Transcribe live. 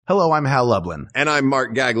Hello, I'm Hal Lublin. And I'm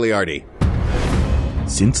Mark Gagliardi.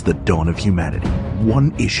 Since the dawn of humanity,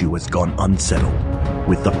 one issue has gone unsettled.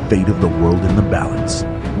 With the fate of the world in the balance,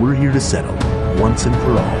 we're here to settle, once and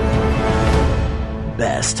for all,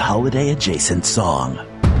 best holiday adjacent song.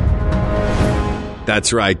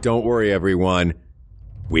 That's right. Don't worry, everyone.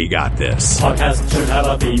 We got this. Podcast should have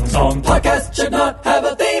a theme song. Podcast should not have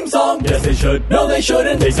a theme song. Yes, they should. No, they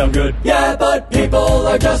shouldn't. They sound good. Yeah, but people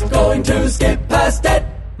are just going to skip past it.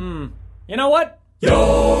 You know what?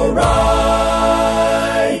 You're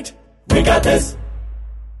right. We got this.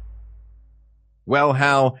 Well,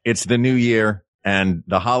 Hal, it's the new year and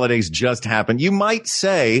the holidays just happened. You might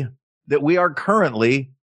say that we are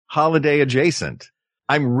currently holiday adjacent.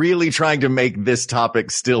 I'm really trying to make this topic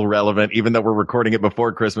still relevant, even though we're recording it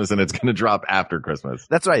before Christmas and it's going to drop after Christmas.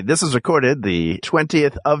 That's right. This is recorded the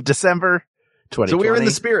 20th of December, 2020. So we're in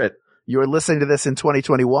the spirit. You're listening to this in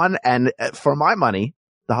 2021. And for my money,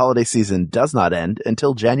 the holiday season does not end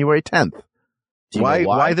until January 10th.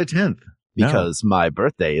 Why the 10th? Because my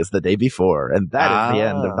birthday is the day before, and that is the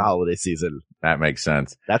end of the holiday season. That makes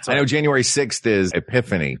sense. That's right. I know January 6th is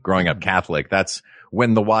Epiphany, growing up Catholic. That's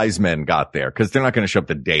when the wise men got there, because they're not going to show up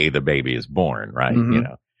the day the baby is born, right? Mm-hmm. You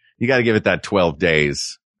know, you got to give it that 12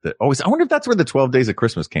 days. I wonder if that's where the 12 days of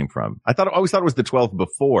Christmas came from. I always thought it was the 12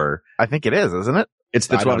 before. I think it is, isn't it? It's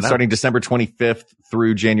the 12 starting December 25th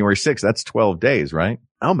through January 6th. That's 12 days, right?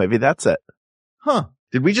 Oh, maybe that's it. Huh.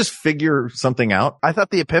 Did we just figure something out? I thought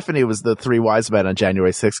the Epiphany was the three wise men on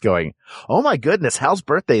January 6th going, oh my goodness, Hal's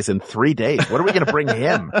birthday's in 3 days. What are we going to bring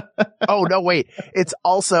him? Oh, no, wait. It's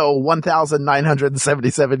also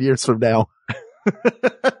 1,977 years from now.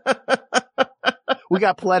 We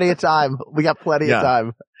got plenty of time. Of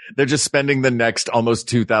time. They're just spending the next almost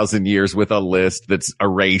 2,000 years with a list that's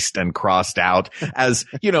erased and crossed out as,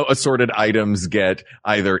 you know, assorted items get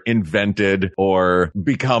either invented or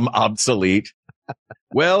become obsolete.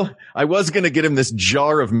 Well, I was going to get him this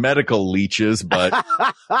jar of medical leeches, but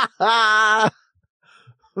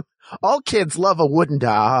all kids love a wooden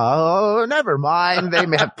doll. Oh, never mind. They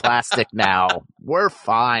may have plastic now. We're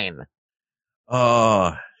fine.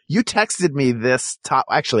 You texted me this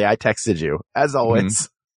actually, I texted you as always. Mm-hmm.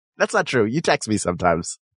 That's not true. You text me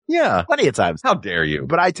sometimes. Yeah. Plenty of times. How dare you?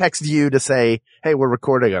 But I text you to say, hey, we're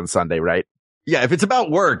recording on Sunday, right? Yeah. If it's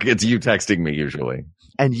about work, it's you texting me usually.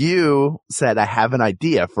 And you said, I have an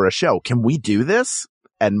idea for a show. Can we do this?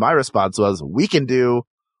 And my response was, we can do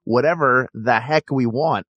whatever the heck we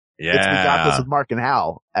want. Yeah. We got this with Mark and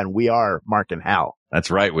Hal, and we are Mark and Hal.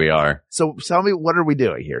 That's right. We are. So tell me, what are we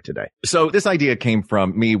doing here today? So this idea came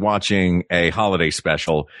from me watching a holiday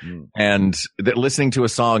special and listening to a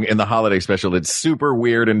song in the holiday special that's super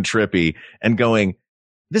weird and trippy and going,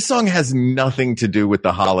 this song has nothing to do with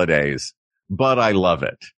the holidays, but I love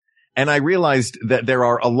it. And I realized that there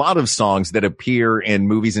are a lot of songs that appear in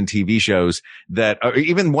movies and TV shows that are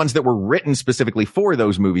even ones that were written specifically for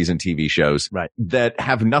those movies and TV shows, right, that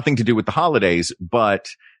have nothing to do with the holidays, but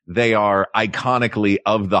they are iconically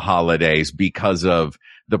of the holidays because of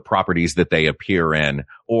the properties that they appear in,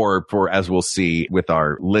 or for, as we'll see with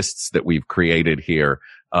our lists that we've created here,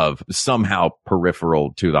 of somehow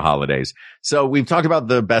peripheral to the holidays. So we've talked about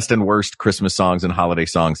the best and worst Christmas songs and holiday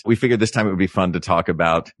songs. We figured this time it would be fun to talk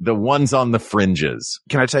about the ones on the fringes.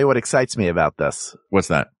 Can I tell you what excites me about this? What's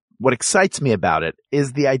that? What excites me about it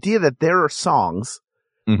is the idea that there are songs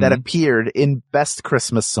that appeared in Best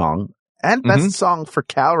Christmas Song and Best Song for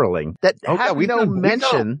Caroling that have no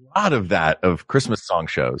mention. A lot of that of Christmas song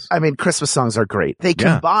shows. I mean, Christmas songs are great. They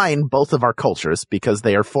combine both of our cultures because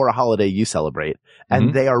they are for a holiday you celebrate,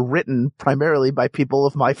 and they are written primarily by people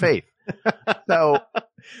of my faith. So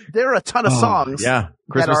there are a ton of songs. Yeah,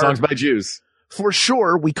 Christmas songs by Jews. For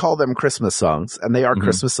sure, we call them Christmas songs, and they are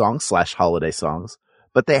Christmas songs / holiday songs,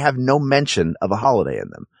 but they have no mention of a holiday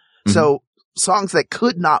in them. So songs that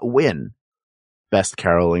could not win Best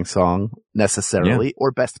Caroling Song necessarily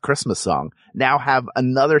or Best Christmas Song now have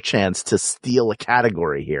another chance to steal a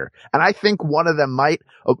category here. And I think one of them might,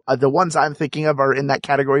 the ones I'm thinking of are in that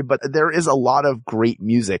category, but there is a lot of great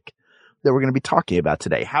music that we're going to be talking about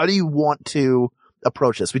today. How do you want to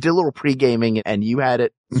approach this? We did a little pre-gaming and you had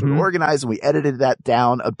it sort of organized and we edited that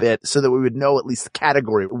down a bit so that we would know at least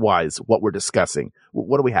category wise what we're discussing.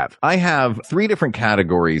 What do we have? I have 3 different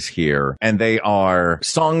categories here, and they are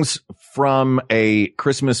songs from a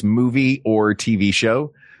Christmas movie or TV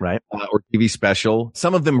show. Right. Or TV special.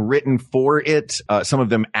 Some of them written for it, some of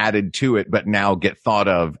them added to it, but now get thought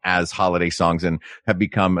of as holiday songs and have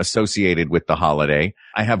become associated with the holiday.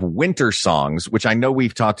 I have winter songs, which I know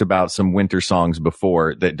we've talked about some winter songs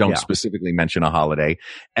before that don't specifically mention a holiday.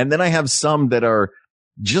 And then I have some that are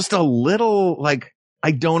just a little like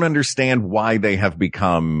I don't understand why they have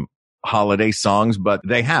become holiday songs, but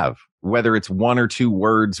they have. Whether it's one or two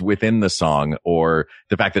words within the song or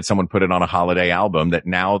the fact that someone put it on a holiday album, that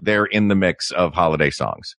now they're in the mix of holiday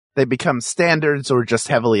songs. They become standards or just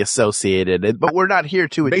heavily associated, but we're not here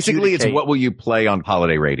to Basically, adjudicate. it's what will you play on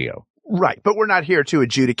holiday radio? Right, but we're not here to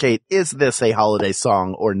adjudicate, is this a holiday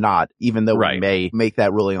song or not, even though we may make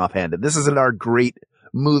that ruling offhanded. This isn't our great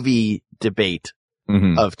movie debate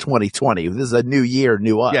of 2020. This is a new year,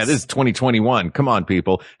 new us. Yeah, this is 2021. Come on,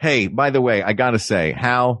 people. Hey, by the way, I gotta say,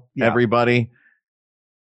 Hal, everybody,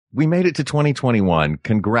 we made it to 2021.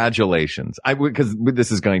 Congratulations. Because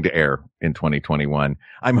this is going to air in 2021.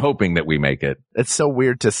 I'm hoping that we make it. It's so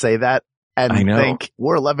weird to say that and think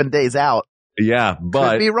we're 11 days out. Yeah,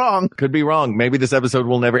 but could be wrong. Could be wrong. Maybe this episode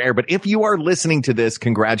will never air. But if you are listening to this,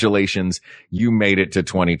 congratulations. You made it to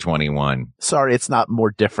 2021. Sorry, it's not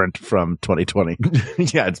more different from 2020.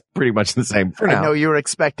 Yeah, it's pretty much the same for now. I know you were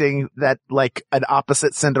expecting that, like an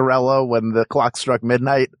opposite Cinderella when the clock struck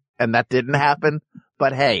midnight, and that didn't happen.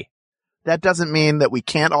 But hey, that doesn't mean that we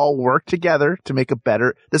can't all work together to make a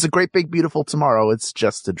better. There's a great big beautiful tomorrow. It's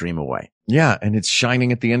just a dream away. Yeah, and it's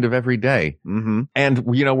shining at the end of every day. Mm-hmm.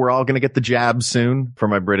 And, you know, we're all going to get the jab soon for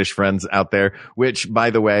my British friends out there, which,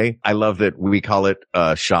 by the way, I love that we call it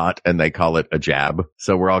a shot and they call it a jab.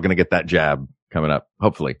 So we're all going to get that jab coming up,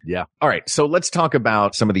 hopefully. Yeah. All right. So let's talk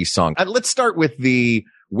about some of these songs. Let's start with the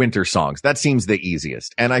winter songs. That seems the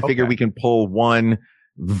easiest. And I figure we can pull one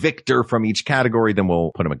victor from each category, then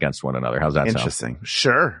we'll put them against one another. How's that sound? Interesting.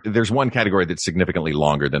 Sure. There's one category that's significantly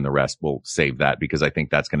longer than the rest. We'll save that because I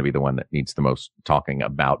think that's going to be the one that needs the most talking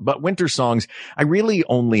about. But winter songs, I really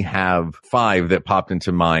only have 5 that popped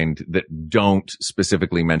into mind that don't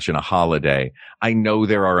specifically mention a holiday. I know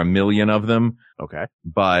there are a million of them. Okay.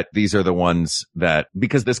 But these are the ones that,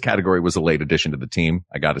 because this category was a late addition to the team,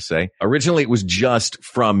 I got to say. Originally, it was just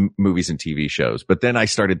from movies and TV shows. But then I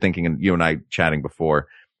started thinking, and you and I chatting before,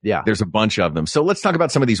 there's a bunch of them. So let's talk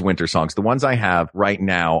about some of these winter songs. The ones I have right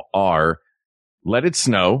now are Let It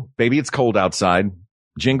Snow, Baby It's Cold Outside,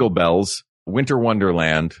 Jingle Bells, Winter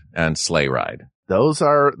Wonderland, and Sleigh Ride. Those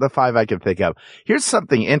are the 5 I can think of. Here's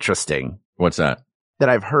something interesting. What's that? That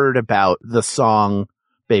I've heard about the song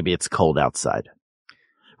Baby It's Cold Outside.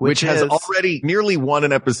 Which has already nearly won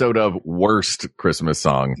an episode of Worst Christmas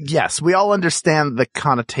Song. Yes, we all understand the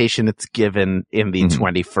connotation it's given in the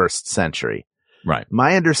 21st century. Right.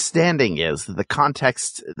 My understanding is that the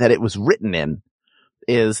context that it was written in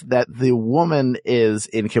is that the woman is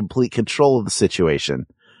in complete control of the situation.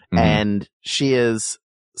 And she is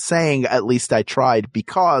saying, at least I tried,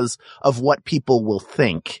 because of what people will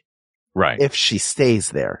think. Right. If she stays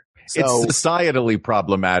there. So, it's societally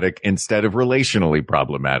problematic instead of relationally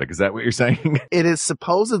problematic. Is that what you're saying? It is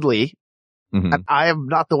supposedly, and I am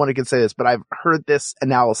not the one who can say this, but I've heard this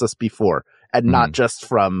analysis before, and not just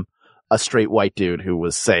from a straight white dude who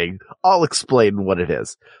was saying, I'll explain what it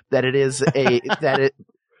is. That it is the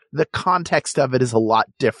context of it is a lot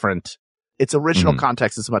different. Its original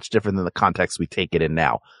context is much different than the context we take it in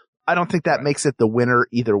now. I don't think that makes it the winner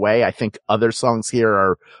either way. I think other songs here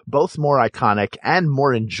are both more iconic and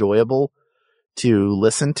more enjoyable to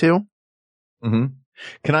listen to.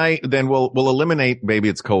 Can I then we'll eliminate Baby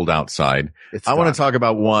It's Cold Outside. I want to talk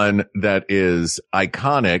about one that is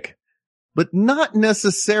iconic, but not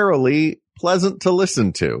necessarily pleasant to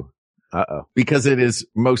listen to. Because it is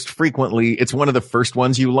most frequently, it's one of the first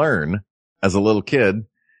ones you learn as a little kid.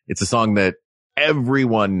 It's a song that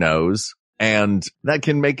everyone knows. And that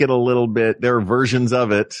can make it a little bit, there are versions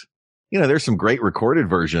of it. You know, there's some great recorded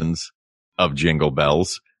versions of Jingle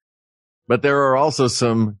Bells, but there are also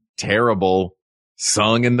some terrible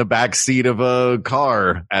sung in the back seat of a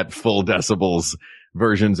car at full decibels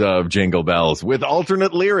versions of Jingle Bells with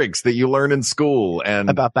alternate lyrics that you learn in school. And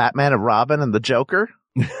about Batman and Robin and the Joker.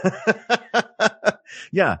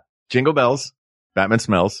 Yeah. Jingle Bells, Batman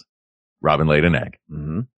smells, Robin laid an egg.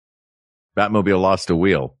 Batmobile lost a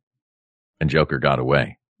wheel. And Joker got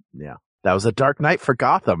away. Yeah. That was a dark night for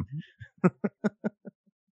Gotham.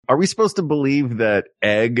 Are we supposed to believe that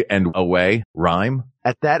egg and away rhyme?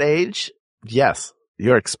 At that age, yes.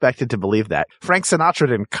 You're expected to believe that. Frank Sinatra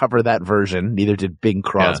didn't cover that version. Neither did Bing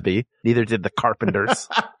Crosby. Yeah. Neither did the Carpenters.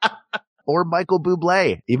 Or Michael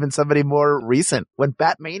Bublé. Even somebody more recent. When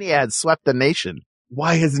Batmania had swept the nation.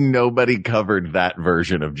 Why has nobody covered that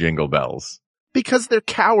version of Jingle Bells? Because they're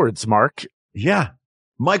cowards, Mark. Yeah.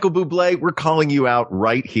 Michael Bublé, we're calling you out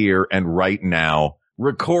right here and right now.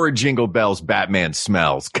 Record Jingle Bells, Batman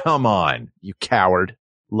Smells. Come on. You coward.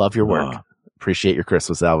 Love your work. Appreciate your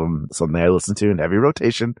Christmas album. Something I listen to in heavy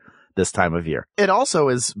rotation. this time of year. It also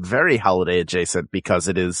is very holiday adjacent because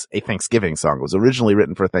it is a Thanksgiving song. It was originally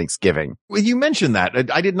written for Thanksgiving. Well, you mentioned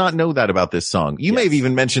that. I did not know that about this song. You may have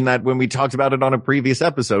even mentioned that when we talked about it on a previous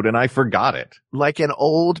episode, and I forgot it. Like an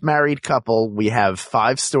old married couple, we have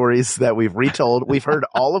 5 stories that we've retold. We've heard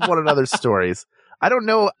all of one another's stories. I don't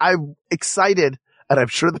know. I'm excited, and I'm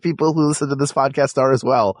sure the people who listen to this podcast are as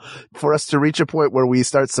well, for us to reach a point where we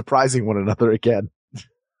start surprising one another again.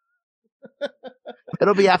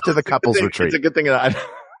 It'll be after the couples retreat. It's a good thing that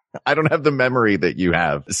I don't have the memory that you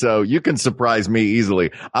have. So you can surprise me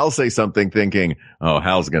easily. I'll say something thinking, oh,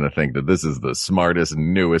 Hal's going to think that this is the smartest,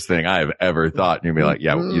 newest thing I have ever thought. And you'll be like,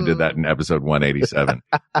 yeah, you did that in episode 187.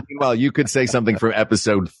 Meanwhile, you could say something from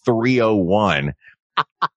episode 301.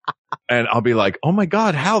 And I'll be like, oh my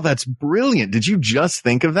God, Hal, that's brilliant. Did you just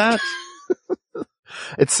think of that?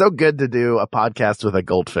 It's so good to do a podcast with a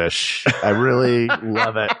goldfish. I really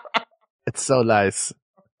love it. It's so nice.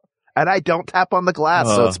 And I don't tap on the glass,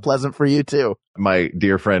 so it's pleasant for you too. My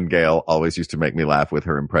dear friend Gail always used to make me laugh with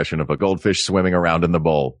her impression of a goldfish swimming around in the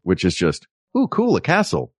bowl, which is just, ooh, cool, a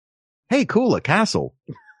castle. Hey, cool, a castle.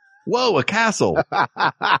 Whoa, a castle.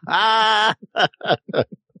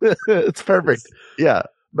 It's perfect. Yeah.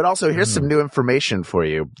 But also, here's some new information for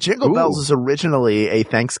you. Jingle Bells was originally a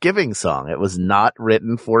Thanksgiving song. It was not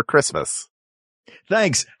written for Christmas.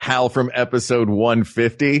 Thanks, Hal from episode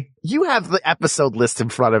 150. You have the episode list in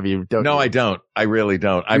front of you, don't you? No, I don't. I really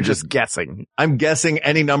don't. I'm just guessing. I'm guessing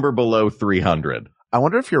any number below 300. I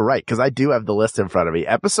wonder if you're right, because I do have the list in front of me.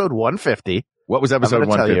 Episode 150. What was episode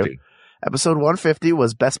 150? Episode 150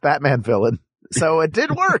 was Best Batman Villain. So it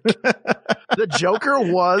did work. The Joker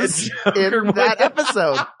was in that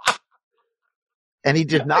episode. And he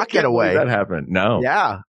did not get away. That happened. No.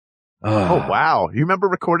 Yeah. Oh, wow. You remember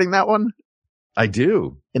recording that one? I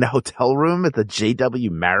do. In a hotel room at the JW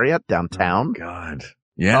Marriott downtown. Oh, God.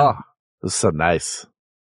 Yeah. Oh, it was so nice.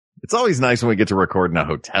 It's always nice when we get to record in a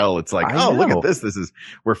hotel. It's like, look at this.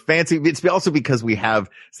 We're fancy. It's also because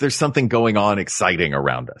there's something going on exciting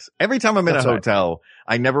around us. Every time I'm in a hotel,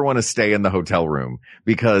 I never want to stay in the hotel room,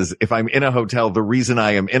 because if I'm in a hotel, the reason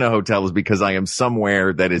I am in a hotel is because I am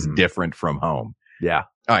somewhere that is different from home. Yeah.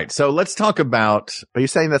 All right. So let's talk about. Are you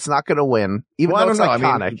saying that's not going to win? Even though it's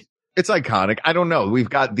iconic. I mean, it's iconic. I don't know. We've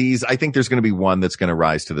got these. I think there's going to be one that's going to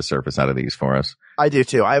rise to the surface out of these for us. I do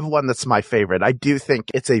too. I have one that's my favorite. I do think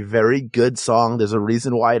it's a very good song. There's a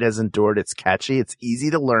reason why it has endured. It's catchy. It's easy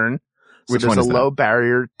to learn. So Which one is there's a low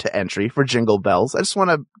barrier to entry for Jingle Bells. I just want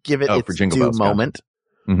to give it its due moment.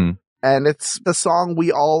 Mm-hmm. And it's a song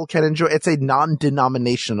we all can enjoy. It's a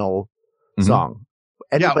non-denominational song.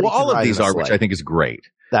 Anybody all of these are, which I think is great.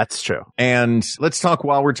 That's true. And let's talk,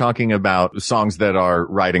 while we're talking about songs that are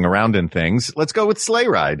riding around in things, let's go with Sleigh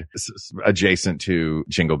Ride, adjacent to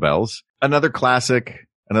Jingle Bells. Another classic,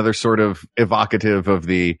 another sort of evocative of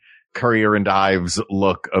the Currier and Ives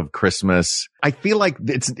look of Christmas. I feel like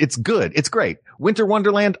it's good. It's great. Winter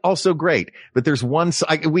Wonderland, also great. But there's one,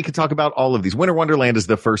 we could talk about all of these. Winter Wonderland is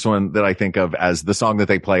the first one that I think of as the song that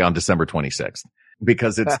they play on December 26th.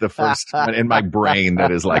 Because it's the first one in my brain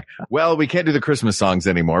that is like, well, we can't do the Christmas songs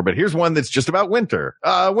anymore, but here's one that's just about winter.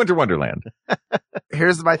 Winter Wonderland.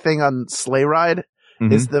 Here's my thing on Sleigh Ride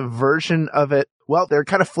is the version of it. Well, they're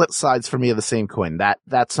kind of flip sides for me of the same coin,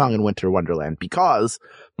 that song in Winter Wonderland, because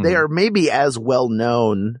they are maybe as well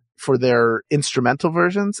known for their instrumental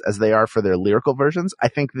versions as they are for their lyrical versions. I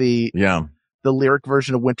think the lyric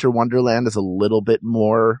version of Winter Wonderland is a little bit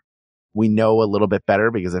more, we know a little bit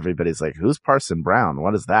better, because everybody's like, who's Parson Brown?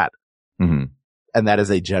 What is that? Mm-hmm. And that is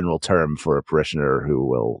a general term for a parishioner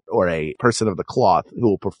or a person of the cloth who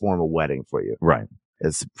will perform a wedding for you. Right.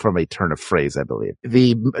 It's from a turn of phrase, I believe.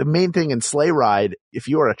 The main thing in Sleigh Ride, if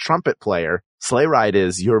you are a trumpet player, Sleigh Ride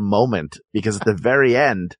is your moment, because at the very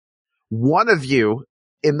end, one of you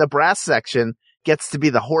in the brass section gets to be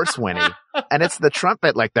the horse whinny, and it's the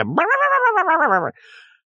trumpet, like the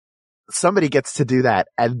somebody gets to do that,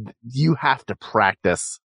 and you have to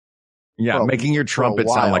practice. Yeah, making your trumpet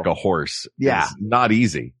sound like a horse is not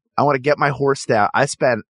easy. I want to get my horse down. I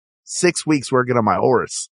spent 6 weeks working on my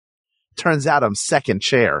horse. Turns out I'm second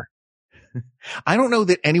chair. I don't know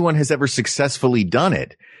that anyone has ever successfully done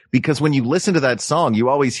it, because when you listen to that song, you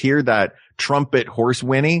always hear that trumpet horse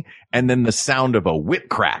whinny and then the sound of a whip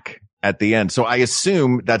crack at the end. So I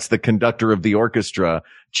assume that's the conductor of the orchestra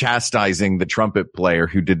chastising the trumpet player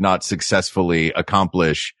who did not successfully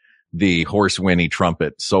accomplish the horse whinny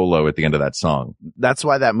trumpet solo at the end of that song. That's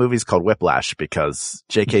why that movie's called Whiplash, because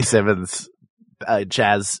J.K. Simmons,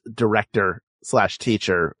 jazz director /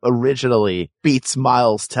 teacher, originally beats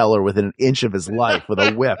Miles Teller within an inch of his life with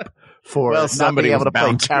a whip for not being able to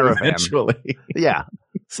play Caravan. Eventually. Yeah.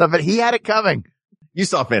 So, but he had it coming. You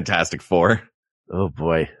saw Fantastic Four. Oh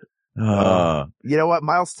boy. You know what?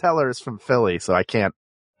 Miles Teller is from Philly, so I can't.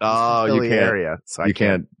 Oh, you Philly can't. Area, so You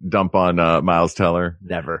can't dump on Miles Teller.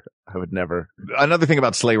 Never. I would never. Another thing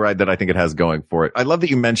about Sleigh Ride that I think it has going for it. I love that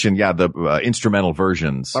you mentioned, the instrumental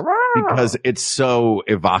versions because it's so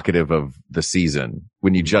evocative of the season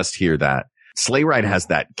when you just hear that. Sleigh Ride has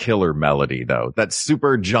that killer melody though. That's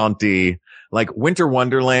super jaunty. Like Winter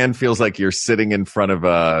Wonderland feels like you're sitting in front of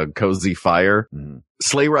a cozy fire. Mm.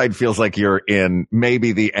 Sleigh Ride feels like you're in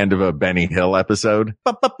maybe the end of a Benny Hill episode.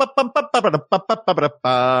 The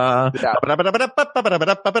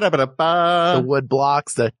wood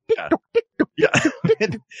blocks. Yeah.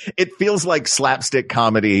 It feels like slapstick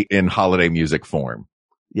comedy in holiday music form.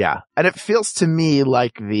 Yeah. And it feels to me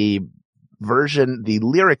like the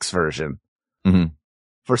lyrics version. Mm-hmm.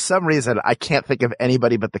 For some reason, I can't think of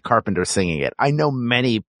anybody but the Carpenters singing it. I know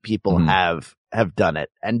many people have done it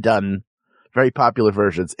and done very popular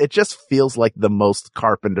versions. It just feels like the most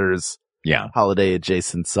Carpenters holiday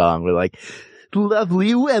adjacent song. We're like,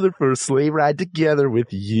 lovely weather for a sleigh ride together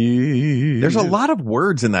with you. There's a lot of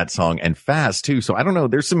words in that song and fast too. So I don't know.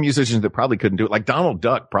 There's some musicians that probably couldn't do it. Like Donald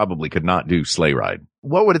Duck probably could not do Sleigh Ride.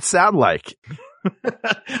 What would it sound like?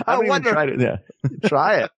 I wonder. Tried it. Yeah.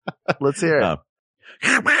 Try it. Let's hear it.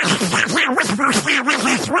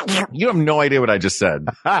 You have no idea what I just said.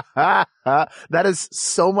 That is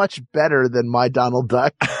so much better than my Donald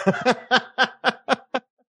Duck.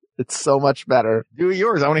 It's so much better. Do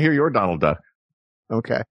yours. I want to hear your Donald Duck.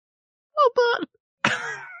 Okay. Hold on.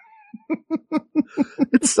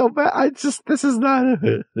 It's so bad. This is not.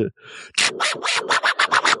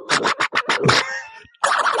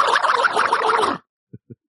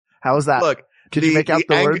 How was that? Look. Did you make out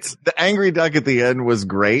the words? The angry duck at the end was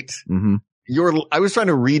great. Mm-hmm. I was trying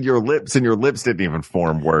to read your lips and your lips didn't even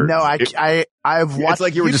form words. No, I've watched. It's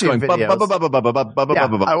like you were just going.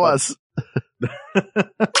 I was.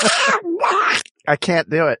 I can't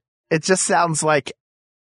do it. It just sounds like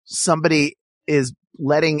somebody is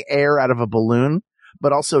letting air out of a balloon,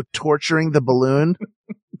 but also torturing the balloon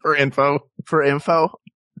for info.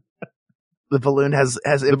 The balloon has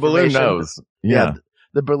information. The balloon knows. Yeah.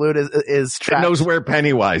 The balloon is trapped. It knows where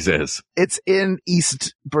Pennywise is. It's in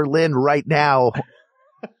East Berlin right now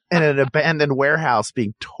in an abandoned warehouse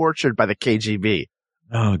being tortured by the KGB.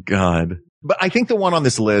 Oh, God. But I think the one on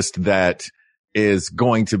this list that is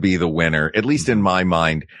going to be the winner, at least in my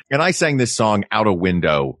mind, and I sang this song out a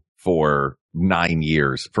window for 9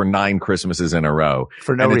 years, for 9 Christmases in a row.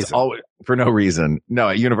 For no reason. For no reason. No,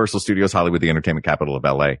 at Universal Studios Hollywood, the entertainment capital of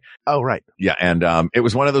LA. Oh, right. Yeah. And, it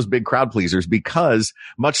was one of those big crowd pleasers because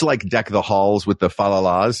much like Deck the Halls with the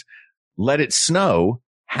fa-la-las, Let It Snow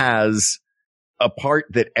has a part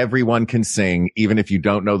that everyone can sing, even if you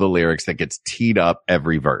don't know the lyrics, that gets teed up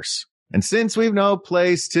every verse. And since we've no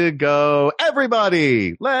place to go,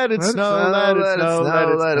 everybody, let it snow, let it snow,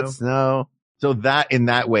 let it snow. So that in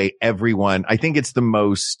that way, everyone, I think it's the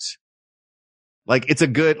most, like, it's a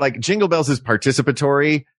good, like, Jingle Bells is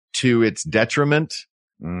participatory to its detriment.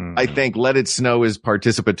 I think Let It Snow is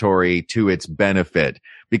participatory to its benefit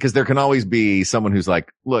because there can always be someone who's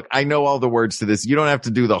like, look, I know all the words to this. You don't have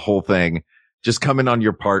to do the whole thing. Just come in on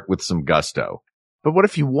your part with some gusto. But what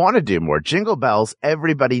if you want to do more? Jingle Bells,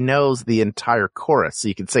 everybody knows the entire chorus, so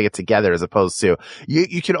you can sing it together as opposed to,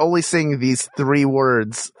 you can only sing these 3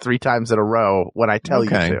 words 3 times in a row when I tell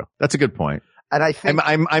you to. That's a good point. And I think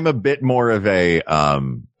I'm a bit more of a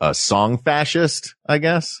song fascist, I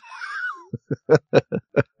guess,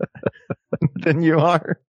 than you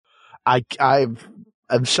are. I'm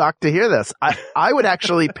shocked to hear this. I would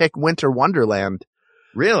actually pick Winter Wonderland.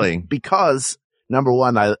 Really? Because number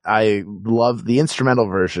one, I love the instrumental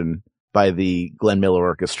version by the Glenn Miller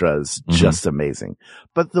Orchestra is just amazing.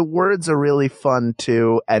 But the words are really fun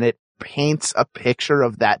too, and it paints a picture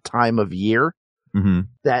of that time of year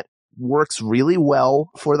that works really well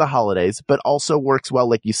for the holidays, but also works well,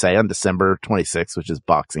 like you say, on December 26th, which is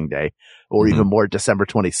Boxing Day, or even more December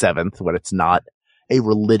 27th, when it's not a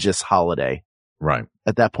religious holiday. Right.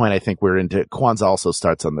 At that point, I think we're into Kwanzaa also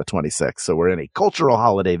starts on the 26th. So we're in a cultural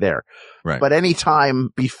holiday there. Right. But any time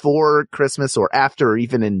before Christmas or after, or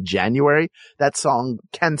even in January, that song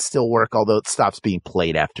can still work, although it stops being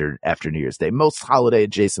played after New Year's Day. Most holiday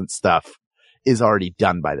adjacent stuff is already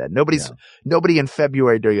done by then. Nobody in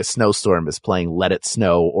February during a snowstorm is playing Let It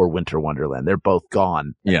Snow or Winter Wonderland. They're both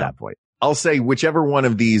gone at that point. I'll say whichever one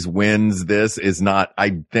of these wins this is not,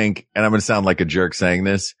 I think, and I'm going to sound like a jerk saying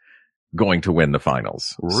this, going to win the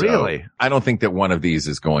finals. Really? So I don't think that one of these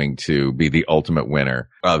is going to be the ultimate winner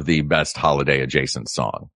of the best holiday adjacent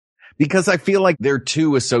song. Because I feel like they're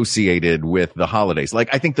too associated with the holidays. Like,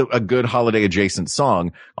 I think that a good holiday adjacent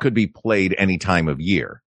song could be played any time of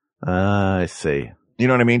year. I see. You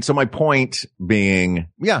know what I mean? So my point being,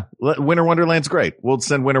 yeah, Winter Wonderland's great. We'll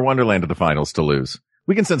send Winter Wonderland to the finals to lose.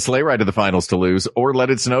 We can send Sleigh Ride to the finals to lose, or Let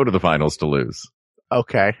It Snow to the finals to lose.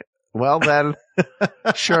 Okay. Well then,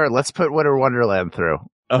 sure. Let's put Winter Wonderland through.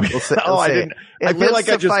 Okay. I didn't. I feel like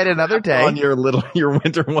I just fight another day on your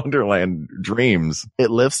Winter Wonderland dreams. It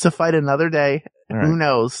lives to fight another day. Right. Who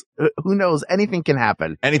knows? Who knows? Anything can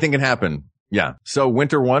happen. Anything can happen. Yeah. So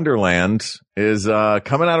Winter Wonderland is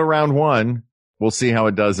coming out of round 1. We'll see how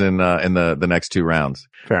it does in the next 2 rounds.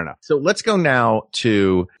 Fair enough. So let's go now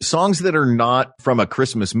to songs that are not from a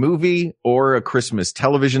Christmas movie or a Christmas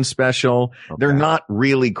television special. Okay. They're not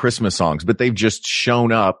really Christmas songs, but they've just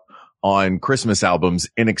shown up on Christmas albums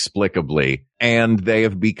inexplicably, and they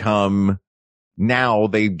have become, now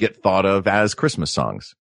they get thought of as Christmas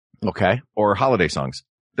songs. Okay. Or holiday songs.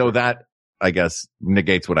 Though that, I guess,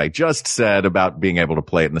 negates what I just said about being able to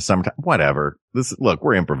play it in the summertime. Whatever. Look,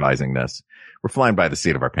 we're improvising this. We're flying by the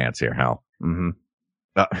seat of our pants here, Hal. Mm-hmm.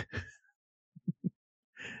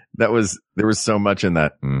 There was so much in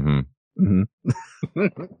that. Mm-hmm.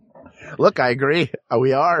 Mm-hmm. Look, I agree.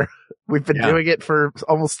 We are. We've been doing it for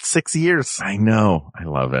almost 6 years. I know. I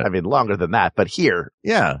love it. I mean, longer than that, but here.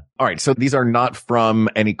 Yeah. All right. So these are not from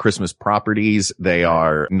any Christmas properties. They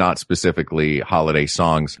are not specifically holiday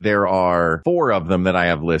songs. There are 4 of them that I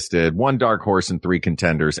have listed, 1 dark horse and 3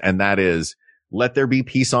 contenders. And that is Let There Be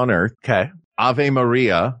Peace on Earth. Okay. Ave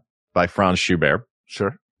Maria by Franz Schubert.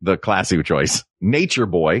 Sure. The classic choice. Nature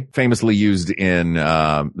Boy, famously used in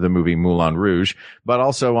the movie Moulin Rouge, but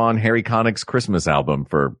also on Harry Connick's Christmas album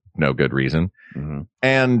for no good reason. Mm-hmm.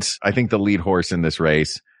 And I think the lead horse in this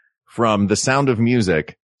race from The Sound of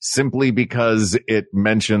Music, simply because it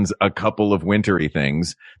mentions a couple of wintry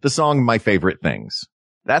things, the song My Favorite Things.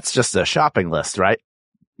 That's just a shopping list, right?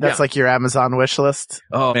 That's like your Amazon wish list.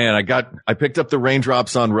 Oh man, I picked up the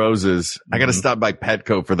Raindrops on Roses. I got to stop by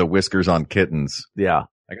Petco for the Whiskers on Kittens. Yeah.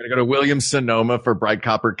 I got to go to Williams Sonoma for Bright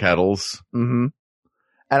Copper Kettles. Mm-hmm.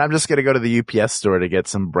 And I'm just going to go to the UPS store to get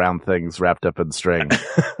some brown things wrapped up in string.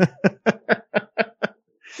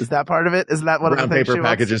 Is that part of it? Isn't that one of the things? Brown paper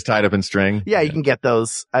packages tied up in string? Yeah, you can get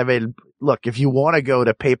those. I mean, look, if you want to go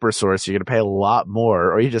to Paper Source, you're going to pay a lot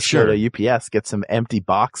more, or you just go to UPS, get some empty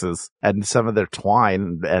boxes and some of their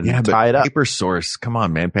twine and tie it up. Paper Source, come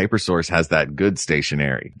on, man. Paper Source has that good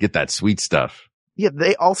stationery. Get that sweet stuff. Yeah,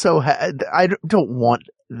 they also I don't want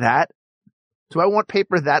that. Do I want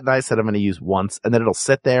paper that nice that I'm going to use once and then it'll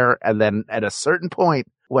sit there, and then at a certain point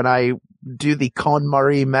when I do the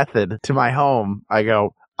KonMari method to my home, I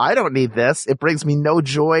go, I don't need this. It brings me no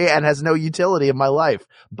joy and has no utility in my life.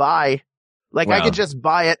 Bye. Like, I could just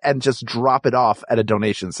buy it and just drop it off at a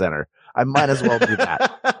donation center. I might as well do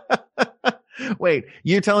that. Wait,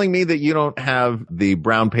 you're telling me that you don't have the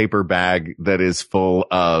brown paper bag that is full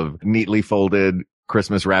of neatly folded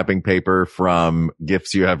Christmas wrapping paper from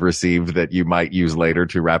gifts you have received that you might use later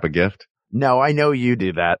to wrap a gift? No, I know you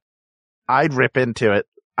do that. I'd rip into it.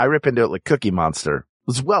 I rip into it like Cookie Monster.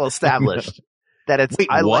 It's well established that it's... Wait,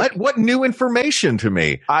 what? What new information to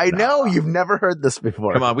me? I know. You've never heard this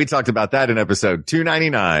before. Come on. We talked about that in episode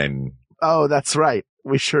 299. Oh, that's right.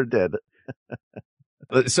 We sure did.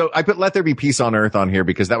 So I put Let There Be Peace on Earth on here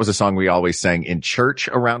because that was a song we always sang in church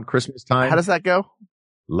around Christmas time. How does that go?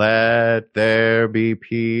 Let there be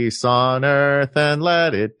peace on earth and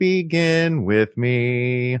let it begin with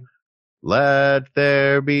me. Let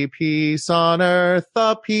there be peace on earth,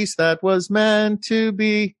 the peace that was meant to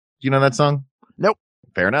be. Do you know that song? Nope.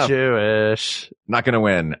 Fair enough. Jewish. Not going to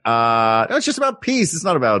win. No, it's just about peace. It's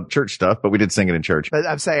not about church stuff, but we did sing it in church.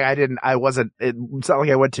 I'm saying it's not like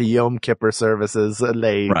I went to Yom Kippur services and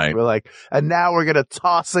they were like, and now we're going to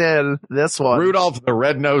toss in this one. Rudolph the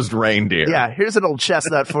Red-Nosed Reindeer. Yeah. Here's an old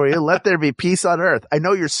chestnut for you. Let there be peace on earth. I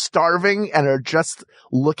know you're starving and are just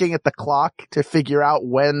looking at the clock to figure out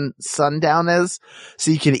when sundown is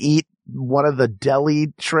so you can eat one of the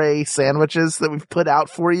deli tray sandwiches that we've put out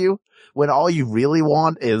for you, when all you really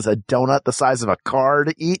want is a donut the size of a car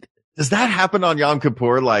to eat. Does that happen on Yom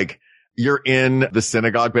Kippur? Like, you're in the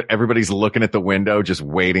synagogue, but everybody's looking at the window, just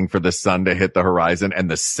waiting for the sun to hit the horizon.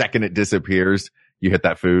 And the second it disappears, you hit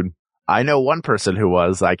that food. I know one person who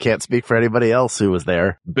was. I can't speak for anybody else who was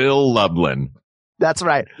there. Bill Lublin. That's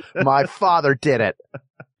right. My father did it.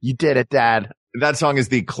 You did it, Dad. That song is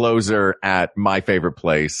the closer at My Favorite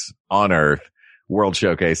Place on Earth World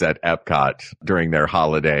Showcase at Epcot during their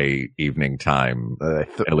holiday evening time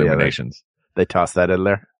illuminations. They tossed that in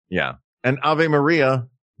there. Yeah. And Ave Maria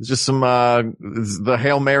is just some, the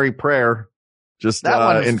Hail Mary prayer just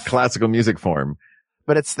That in classical music form.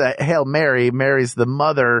 But it's the Hail Mary. Mary's the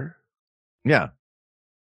mother. Yeah.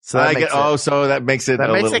 So that so that makes it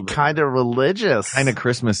kind of religious. Kind of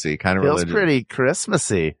Christmassy, kind of religious. Feels pretty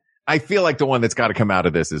Christmassy. I feel like the one that's got to come out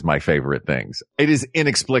of this is My Favorite Things. It is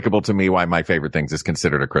inexplicable to me why My Favorite Things is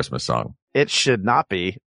considered a Christmas song. It should not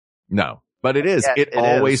be. No, but it is. Yeah, it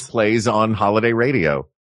always plays on holiday radio.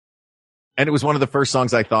 And it was one of the first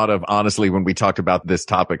songs I thought of, honestly, when we talked about this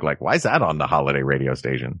topic. Like, why is that on the holiday radio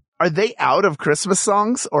station? Are they out of Christmas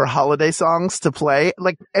songs or holiday songs to play?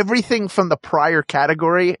 Like, everything from the prior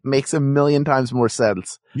category makes a million times more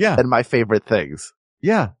sense than My Favorite Things.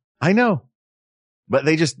 Yeah, I know. But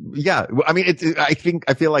they just, I mean,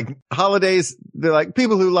 I feel like holidays, they're like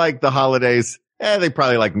people who like the holidays. They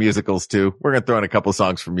probably like musicals too. We're going to throw in a couple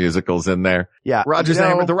songs for musicals in there. Yeah.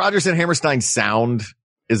 The Rodgers and Hammerstein sound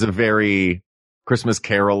is a very Christmas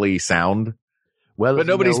carol-y sound. Well, but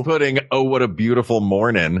nobody's putting "Oh, What a Beautiful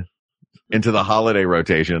Morning" into the holiday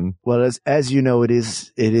rotation. Well, as you know, it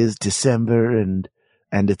is December and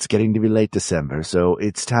it's getting to be late December. So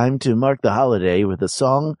it's time to mark the holiday with a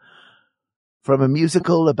song from a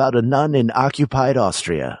musical about a nun in occupied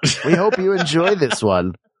Austria. We hope you enjoy this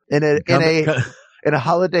one. In a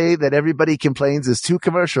holiday that everybody complains is too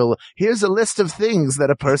commercial, here's a list of things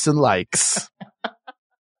that a person likes.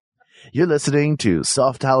 You're listening to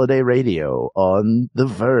Soft Holiday Radio on The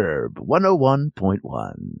Verb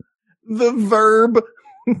 101.1. The Verb.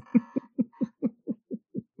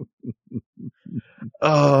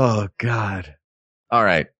 Oh, God. All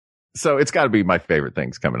right. So it's got to be My Favorite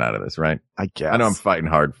Things coming out of this, right? I guess. I know I'm fighting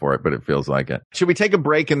hard for it, but it feels like it. Should we take a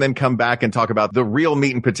break and then come back and talk about the real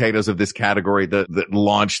meat and potatoes of this category that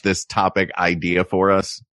launched this topic idea for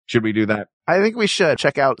us? Should we do that? I think we should.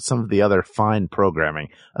 Check out some of the other fine programming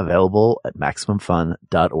available at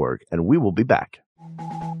MaximumFun.org, and we will be back.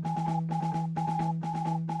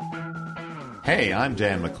 Hey, I'm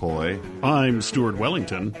Dan McCoy. I'm Stuart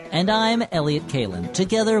Wellington. And I'm Elliot Kalin.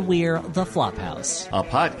 Together we're The Flophouse, a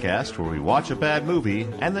podcast where we watch a bad movie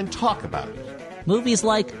and then talk about it. Movies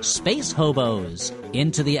like Space Hobos,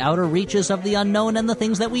 Into the Outer Reaches of the Unknown and the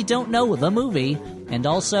Things That We Don't Know, the movie, and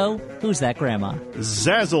also Who's That Grandma?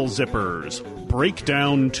 Zazzle Zippers,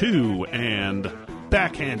 Breakdown 2, and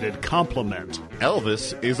Backhanded Compliment.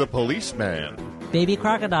 Elvis is a policeman. Baby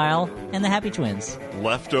Crocodile and the Happy Twins.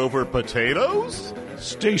 Leftover potatoes?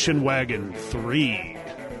 Station Wagon 3.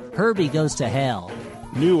 Herbie Goes to Hell.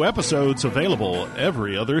 New episodes available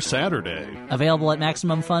every other Saturday. Available at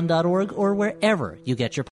MaximumFun.org or wherever you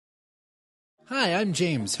get your... Hi, I'm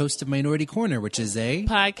James, host of Minority Corner, which is a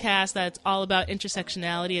podcast that's all about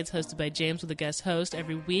intersectionality. It's hosted by James with a guest host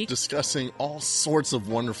every week. Discussing all sorts of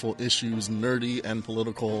wonderful issues, nerdy and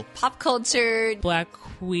political. Pop culture. Black,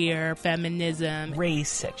 queer, feminism. Race,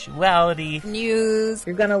 sexuality. News.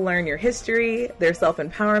 You're going to learn your history, their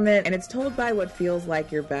self-empowerment, and it's told by what feels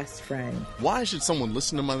like your best friend. Why should someone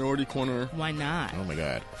listen to Minority Corner? Why not? Oh my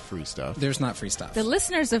God, free stuff. There's not free stuff. The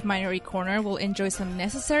listeners of Minority Corner will enjoy some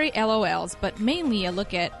necessary LOLs, but mainly a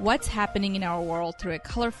look at what's happening in our world through a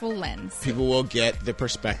colorful lens. People will get the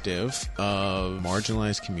perspective of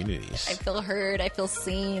marginalized communities. I feel heard. I feel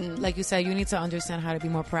seen. Like you said, you need to understand how to be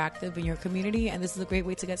more proactive in your community, and this is a great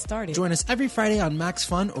way to get started. Join us every Friday on Max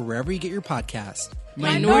Fun or wherever you get your podcast.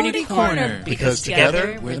 Minority Corner, because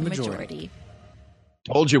together we're the majority.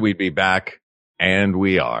 Told you we'd be back, and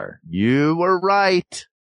we are. You were right.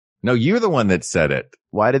 No, you're the one that said it.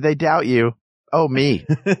 Why did they doubt you? Oh, me.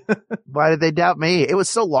 Why did they doubt me? It was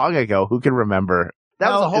so long ago. Who can remember?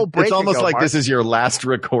 That was a whole break. It's almost ago, like Mark. This is your last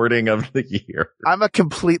recording of the year. I'm a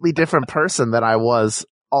completely different person than I was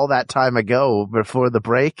all that time ago before the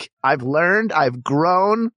break. I've learned, I've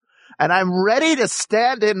grown, and I'm ready to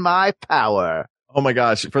stand in my power. Oh my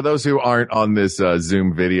gosh. For those who aren't on this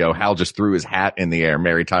Zoom video, Hal just threw his hat in the air,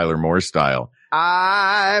 Mary Tyler Moore style.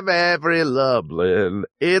 I'm Avery Lublin.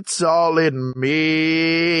 It's all in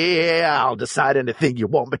me. I'll decide anything you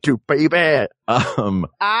want me to, baby. I'm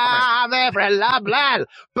Avery Lublin.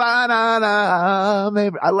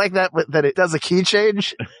 I like that it does a key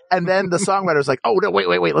change. And then the songwriter's like, oh, no,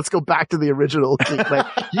 wait. Let's go back to the original key. Like,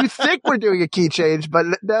 you think we're doing a key change, but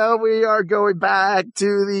no, we are going back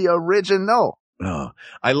to the original. Oh,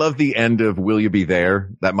 I love the end of Will You Be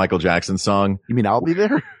There, that Michael Jackson song. You mean I'll Be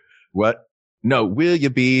There? What? No, Will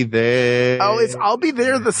You Be There? Oh, is I'll Be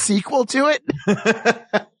There the sequel to it?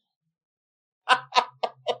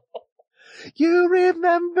 You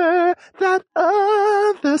remember that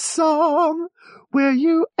other song where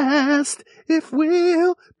you asked if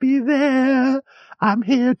we'll be there? I'm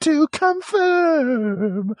here to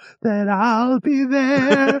confirm that I'll be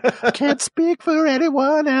there. Can't speak for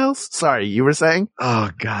anyone else. Sorry, you were saying?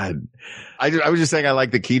 Oh, God. I was just saying I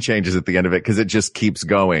like the key changes at the end of it because it just keeps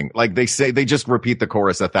going. Like they just repeat the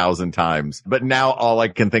chorus 1,000 times. But now all I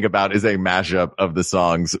can think about is a mashup of the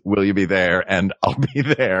songs Will You Be There and I'll Be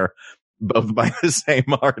There, both by the same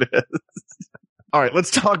artist. All right,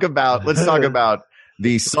 let's talk about the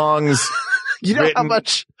songs. You know how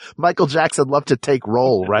much Michael Jackson loved to take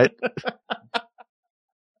role, right?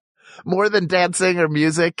 More than dancing or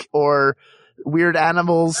music or weird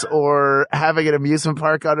animals or having an amusement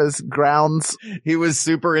park on his grounds. He was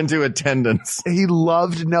super into attendance. He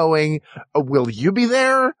loved knowing, will you be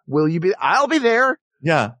there? Will you be? I'll be there.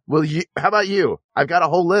 Yeah. Will you? How about you? I've got a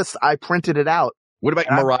whole list. I printed it out. What about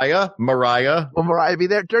Mariah? Will Mariah be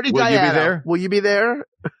there? Dirty Will Diana. You be there? Will you be there?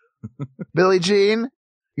 Billie Jean.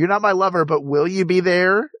 You're not my lover, but will you be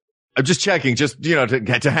there? I'm just checking,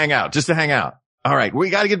 to hang out, just to hang out. All right. We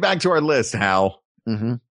got to get back to our list, Hal.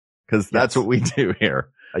 Mm-hmm. Cause that's what we do here.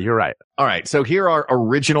 You're right. All right. So here are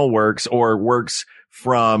original works or works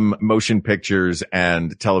from motion pictures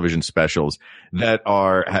and television specials that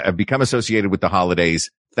have become associated with the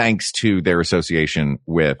holidays thanks to their association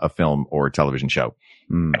with a film or television show.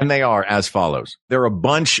 And they are as follows. There are a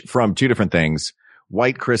bunch from two different things.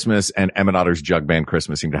 White Christmas and Emmett Otter's Jug Band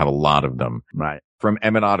Christmas seem to have a lot of them. Right. From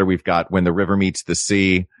Emmett Otter, we've got When the River Meets the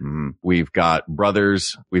Sea. We've got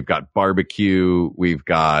Brothers. We've got Barbecue. We've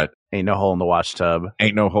got Ain't No Hole in the Wash Tub.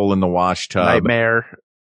 Ain't No Hole in the Wash Tub. Nightmare.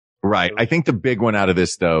 Right. I think the big one out of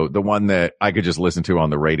this, though, the one that I could just listen to on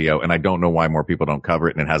the radio, and I don't know why more people don't cover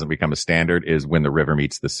it and it hasn't become a standard, is When the River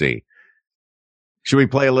Meets the Sea. Should we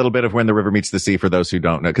play a little bit of When the River Meets the Sea for those who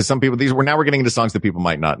don't know? Because some people, we're getting into songs that people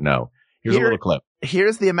might not know. Here's a little clip.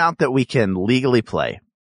 Here's the amount that we can legally play.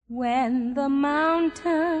 When the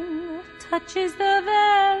mountain touches the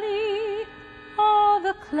valley, all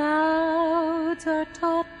the clouds are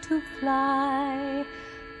taught to fly.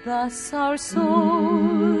 Thus our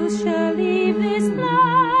souls shall leave this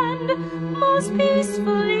land most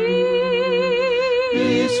peacefully.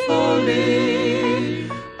 Peacefully,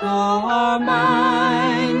 though our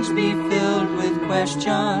minds be filled with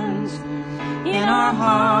questions, in our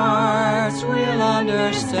hearts we'll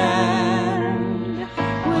understand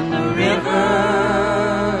when the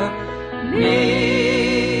river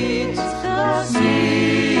meets the sea.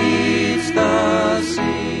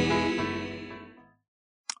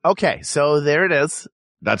 Okay, so there it is.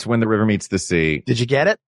 That's When the River Meets the Sea. Did you get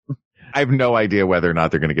it? I have no idea whether or not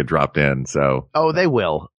they're going to get dropped in, so. Oh, they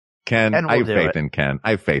will. Ken, And I we'll have do faith it. in Ken.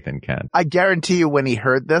 I have faith in Ken. I guarantee you when he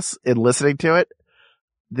heard this and listening to it,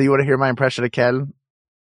 do you want to hear my impression of Ken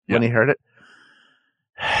when he heard it?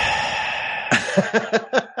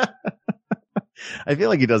 I feel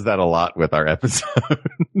like he does that a lot with our episode.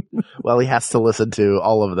 Well, he has to listen to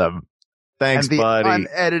all of them. Thanks, and the buddy.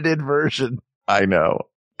 Unedited version. I know.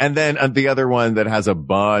 And then the other one that has a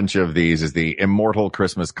bunch of these is the immortal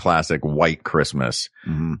Christmas classic, White Christmas.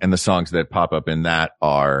 Mm-hmm. And the songs that pop up in that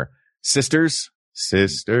are Sisters.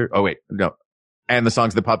 Oh, wait, no. And the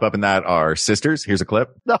songs that pop up in that are Sisters. Here's a clip.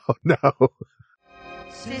 No.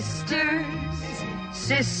 Sisters,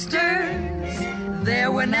 sisters,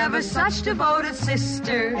 there were never such devoted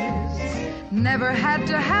sisters. Never had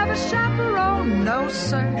to have a chaperone, no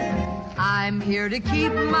sir. I'm here to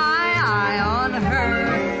keep my eye on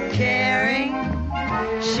her, caring,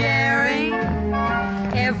 sharing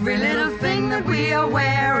every little thing that we are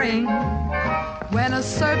wearing. When a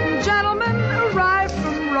certain gentleman arrived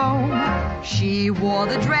from Rome, she wore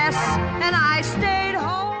the dress and I stayed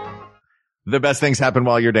home. The best things happen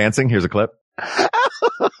while you're dancing. Here's a clip. The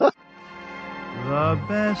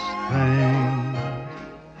best things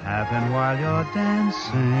happen while you're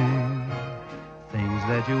dancing. Things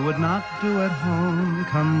that you would not do at home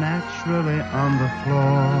come naturally on the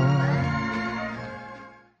floor.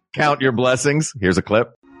 Count your blessings. Here's a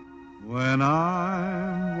clip. When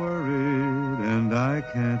I'm worried and I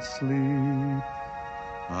can't sleep,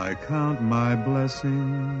 I count my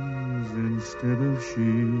blessings instead of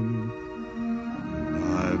sheep.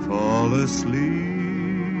 I fall asleep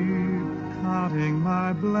counting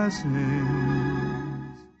my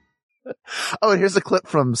blessings. Oh, and here's a clip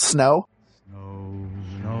from Snow.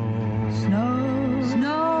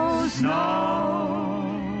 Snow,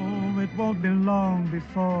 it won't be long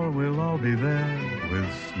before we'll all be there with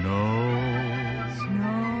snow.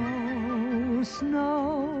 Snow,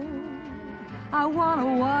 snow, I want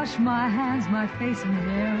to wash my hands, my face and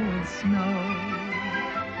hair with snow.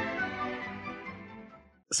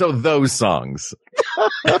 So those songs.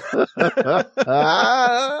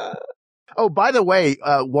 Oh, by the way,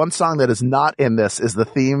 one song that is not in this is the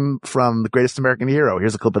theme from The Greatest American Hero.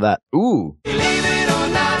 Here's a clip of that. Ooh.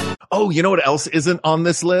 Oh, you know what else isn't on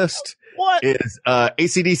this list? What? Is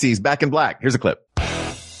AC/DC's Back in Black. Here's a clip.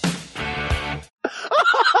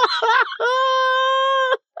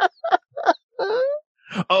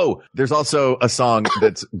 Oh, there's also a song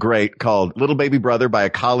that's great called Little Baby Brother by a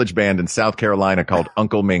college band in South Carolina called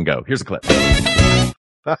Uncle Mingo. Here's a clip.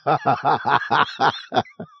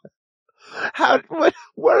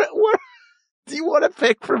 Where do you want to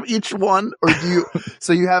pick from each one, or do you?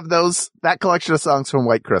 So you have that collection of songs from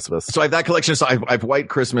White Christmas. So I have that collection. So I have White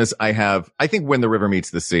Christmas. I think When the River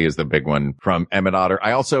Meets the Sea is the big one from Emmett Otter.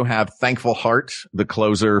 I also have Thankful Heart, the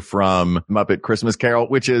closer from Muppet Christmas Carol,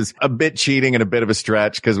 which is a bit cheating and a bit of a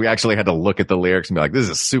stretch because we actually had to look at the lyrics and be like, this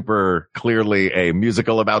is super clearly a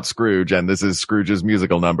musical about Scrooge, and this is Scrooge's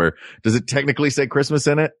musical number. Does it technically say Christmas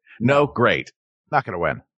in it? No, great. Not going to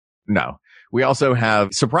win. No. We also have,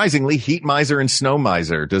 surprisingly, Heat Miser and Snow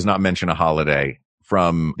Miser does not mention a holiday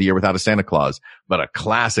from The Year Without a Santa Claus, but a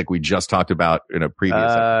classic we just talked about in a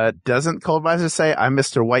previous episode. Doesn't Cold Miser say, I'm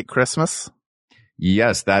Mr. White Christmas?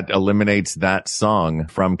 Yes, that eliminates that song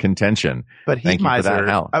from contention. But Heat Miser,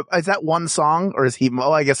 is that one song or is Heat?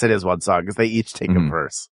 Oh, I guess it is one song because they each take a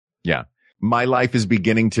verse. Yeah. My Life is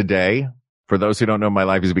Beginning Today. For those who don't know, My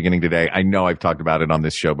Life is Beginning Today. I know I've talked about it on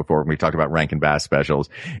this show before when we talked about Rankin Bass specials.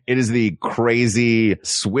 It is the crazy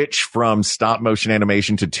switch from stop motion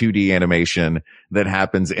animation to 2D animation that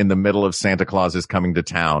happens in the middle of Santa Claus is Coming to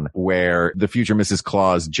Town, where the future Mrs.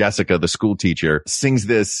 Claus, Jessica, the school teacher, sings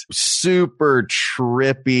this super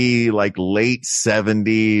trippy, like late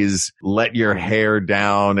 70s, let your hair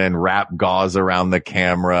down and wrap gauze around the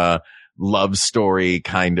camera, love story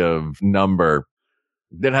kind of number.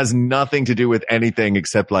 That has nothing to do with anything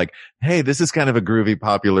except like, hey, this is kind of a groovy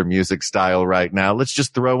popular music style right now. Let's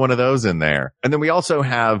just throw one of those in there. And then we also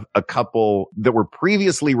have a couple that were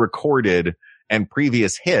previously recorded and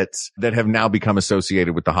previous hits that have now become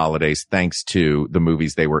associated with the holidays thanks to the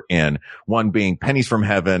movies they were in. One being Pennies from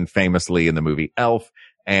Heaven, famously in the movie Elf.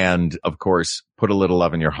 And of course, Put a Little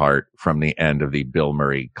Love in Your Heart from the end of the Bill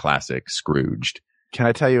Murray classic Scrooged. Can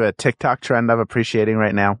I tell you a TikTok trend I'm appreciating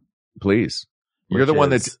right now? Please. You're the one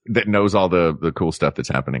that knows all the cool stuff that's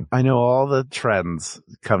happening. I know all the trends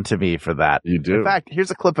come to me for that. You do. In fact,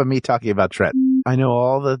 here's a clip of me talking about trends. I know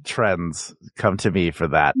all the trends come to me for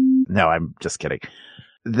that. No, I'm just kidding.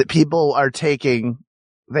 The people are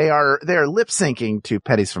they are lip syncing to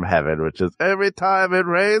Pennies from Heaven, which is every time it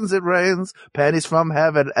rains, pennies from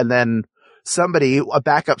heaven. And then a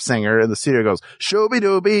backup singer in the studio goes, shooby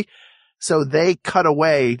dooby. So they cut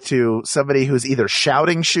away to somebody who's either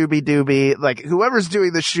shouting shooby dooby, like whoever's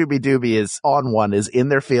doing the shooby dooby is in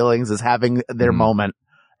their feelings, is having their moment.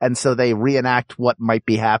 And so they reenact what might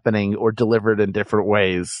be happening or deliver it in different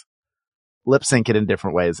ways, lip sync it in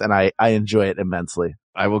different ways. And I enjoy it immensely.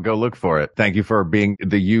 I will go look for it. Thank you for being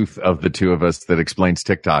the youth of the two of us that explains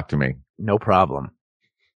TikTok to me. No problem.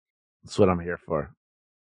 That's what I'm here for.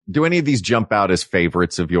 Do any of these jump out as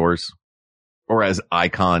favorites of yours or as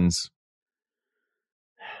icons?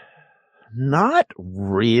 Not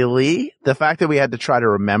really. The fact that we had to try to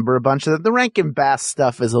remember a bunch of them. The Rankin Bass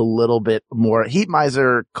stuff is a little bit more. Heat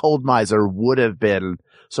Miser, Cold Miser would have been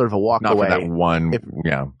sort of a walk away. Not for that one.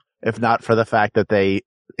 If not for the fact that they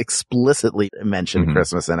explicitly mentioned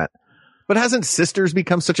Christmas in it. But hasn't Sisters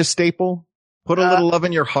become such a staple? Put a Little Love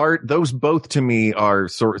in Your Heart. Those both to me are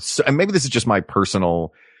and maybe this is just my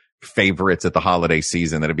personal favorites at the holiday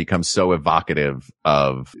season that have become so evocative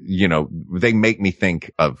of, they make me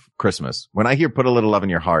think of Christmas. When I hear Put a Little Love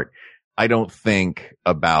in Your Heart, I don't think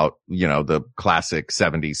about, the classic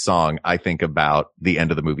 70s song. I think about the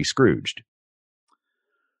end of the movie Scrooged.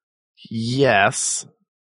 Yes,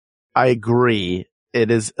 I agree.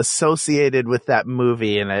 It is associated with that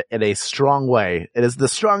movie in a strong way. It is the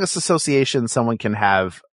strongest association someone can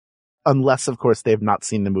have, unless, of course, they've not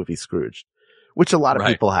seen the movie Scrooged. Which a lot of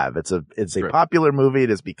people have. It's a popular movie. It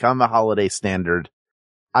has become a holiday standard.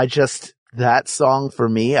 That song for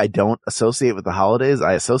me, I don't associate with the holidays.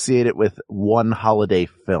 I associate it with one holiday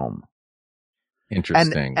film.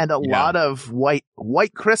 Interesting. And a lot of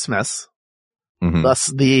White Christmas, thus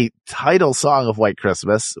the title song of White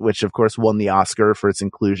Christmas, which of course won the Oscar for its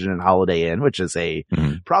inclusion in Holiday Inn, which is a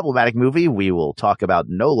problematic movie we will talk about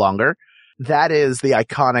no longer. That is the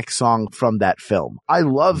iconic song from that film. I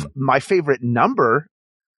love my favorite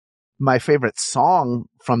song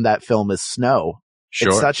from that film is Snow. Sure.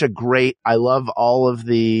 It's such a I love all of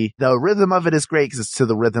the rhythm of it is great because it's to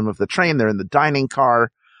the rhythm of the train. They're in the dining car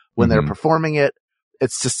when they're performing it.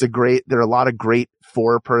 It's just there are a lot of great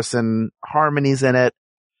 4-person harmonies in it.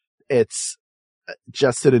 It's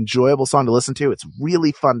just an enjoyable song to listen to. It's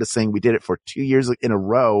really fun to sing. We did it for 2 years in a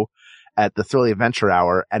row at the Thrilling Adventure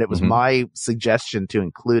Hour, and it was my suggestion to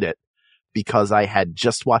include it because I had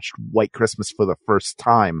just watched White Christmas for the first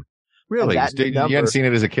time. Really? You hadn't seen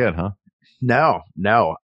it as a kid, huh?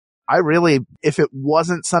 No. I really, if it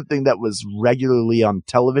wasn't something that was regularly on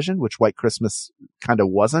television, which White Christmas kind of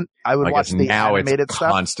wasn't, I would watch the animated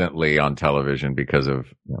stuff. Constantly on television because of,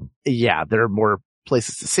 Yeah, there are more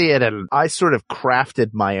places to see it. And I sort of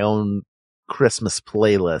crafted my own Christmas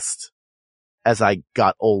playlist as I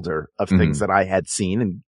got older of things that I had seen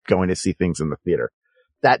and going to see things in the theater.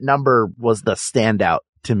 That number was the standout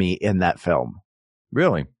to me in that film.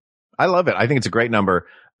 Really? I love it. I think it's a great number.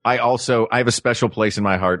 I have a special place in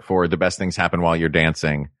my heart for The Best Things Happen While You're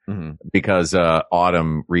Dancing because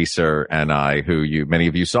Autumn Reeser and I, who many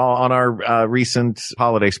of you saw on our recent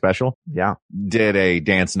holiday special, did a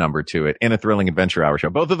dance number to it in a Thrilling Adventure Hour show.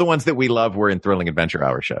 Both of the ones that we love were in Thrilling Adventure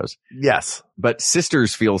Hour shows. Yes. But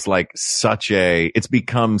Sisters feels like it's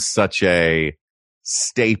become such a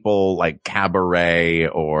staple, like cabaret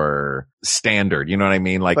or standard. You know what I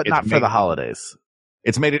mean? Like, but not for the holidays.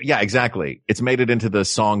 It's made it, exactly. It's made it into the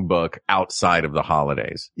songbook outside of the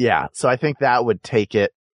holidays. Yeah. So I think that would take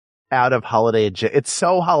it out of holiday. It's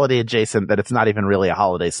so holiday adjacent that it's not even really a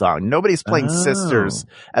holiday song. Nobody's playing Sisters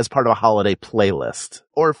as part of a holiday playlist,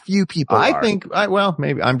 or few people are.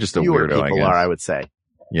 Maybe I'm just a weirdo, I guess. I would say.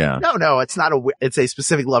 Yeah. No, it's not it's a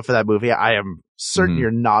specific love for that movie. I am certain you're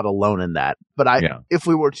not alone in that. But if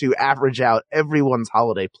we were to average out everyone's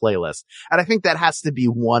holiday playlist, and I think that has to be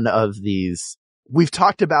one of these. We've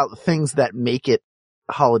talked about things that make it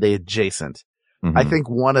holiday adjacent. I think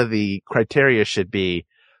one of the criteria should be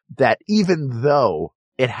that even though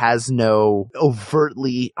it has no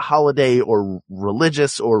overtly holiday or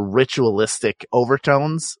religious or ritualistic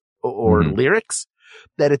overtones or lyrics,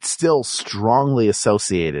 that it's still strongly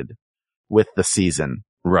associated with the season.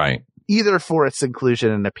 Right. Either for its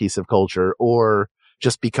inclusion in a piece of culture or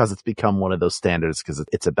just because it's become one of those standards because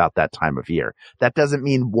it's about that time of year. That doesn't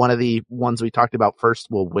mean one of the ones we talked about first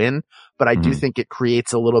will win, but I do think it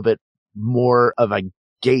creates a little bit more of a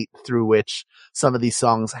gate through which some of these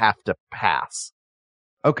songs have to pass.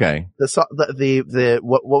 Okay.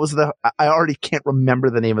 What was I already can't remember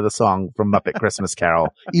the name of the song from Muppet Christmas Carol,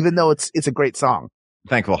 even though it's a great song.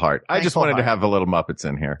 Thankful Heart. I just wanted to have a little Muppets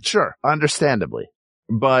in here. Sure. Understandably.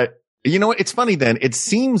 But you know what? It's funny then. It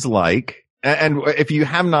seems like, and if you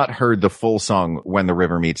have not heard the full song, When the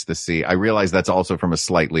River Meets the Sea, I realize that's also from a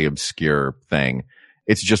slightly obscure thing.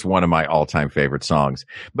 It's just one of my all-time favorite songs.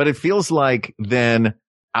 But it feels like then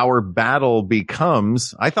our battle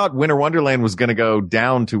becomes, I thought Winter Wonderland was going to go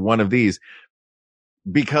down to one of these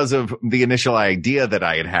because of the initial idea that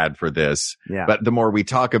I had for this. Yeah. But the more we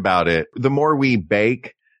talk about it, the more we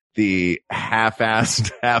bake the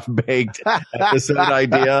half-assed, half-baked episode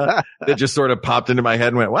idea that just sort of popped into my head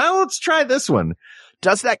and went, well, let's try this one.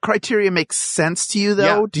 Does that criteria make sense to you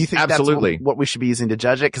though? Yeah, do you think absolutely. That's what we should be using to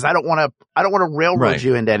judge it? Cause I don't want to railroad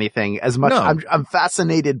you into anything as much. No. I'm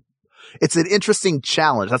fascinated. It's an interesting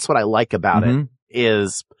challenge. That's what I like about it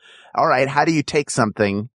is, all right, how do you take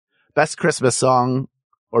something, best Christmas song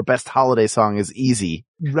or best holiday song is easy.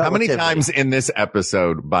 How many times in this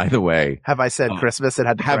episode, by the way, have I said Christmas? It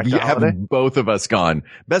had to have both of us gone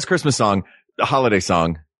best Christmas song, holiday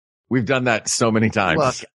song. We've done that so many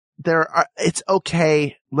times. Look, it's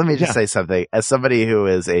okay. Let me just say something. As somebody who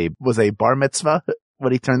was a bar mitzvah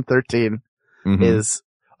when he turned 13, is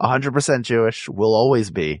 100% Jewish, will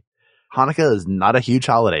always be. Hanukkah is not a huge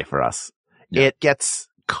holiday for us. Yeah. It gets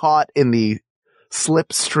caught in the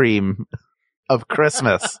slipstream of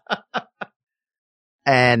Christmas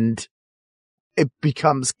and it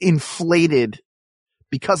becomes inflated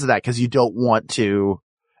because of that, because you don't want to,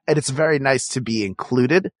 and it's very nice to be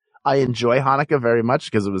included. I enjoy Hanukkah very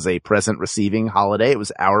much because it was a present receiving holiday. It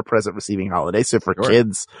was our present receiving holiday. So for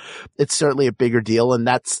kids, it's certainly a bigger deal. And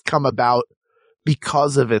that's come about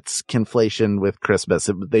because of its conflation with Christmas.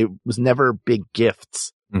 It was never big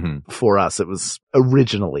gifts for us. It was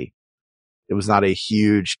originally. It was not a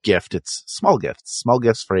huge gift. It's small gifts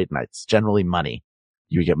for 8 nights, generally money.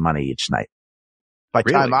 You get money each night. By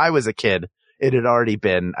the time I was a kid, it had already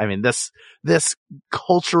been, I mean, this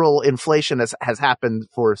cultural inflation has happened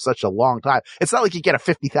for such a long time. It's not like you get a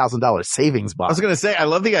 $50,000 savings bond. I was going to say, I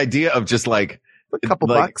love the idea of just like a couple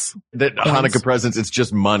bucks. That Hanukkah presents, it's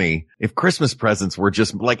just money. If Christmas presents were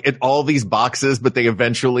just like all these boxes, but they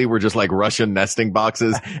eventually were just like Russian nesting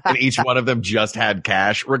boxes and each one of them just had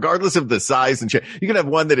cash, regardless of the size and shape. You can have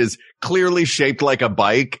one that is clearly shaped like a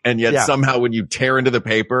bike and yet somehow when you tear into the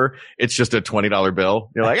paper, it's just a $20 bill.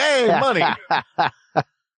 You're like, hey, money.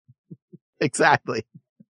 Exactly.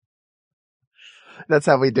 That's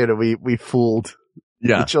how we did it. We fooled.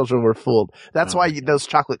 Yeah. The children were fooled. That's why those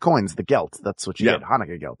chocolate coins, the gelt, that's what you get.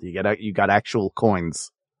 Hanukkah gelt. You got actual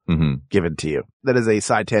coins given to you. That is a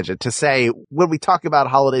side tangent to say when we talk about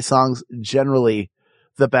holiday songs, generally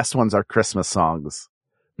the best ones are Christmas songs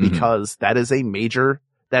because that is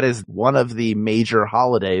one of the major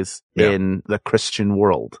holidays in the Christian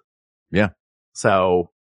world. Yeah. So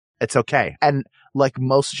it's okay. And like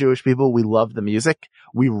most Jewish people, we love the music.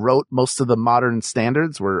 We wrote most of the modern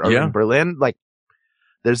standards. We're in Berlin. Like,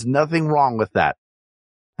 there's nothing wrong with that.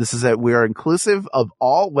 We are inclusive of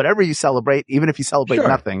all, whatever you celebrate, even if you celebrate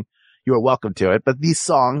nothing, you are welcome to it. But these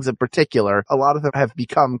songs in particular, a lot of them have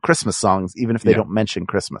become Christmas songs, even if they don't mention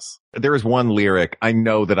Christmas. There is one lyric I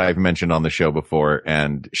know that I've mentioned on the show before,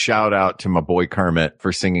 and shout out to my boy Kermit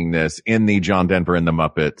for singing this in the John Denver and the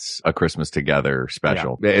Muppets A Christmas Together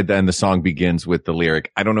special. Yeah. Then the song begins with the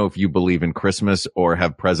lyric, I don't know if you believe in Christmas or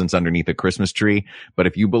have presents underneath a Christmas tree, but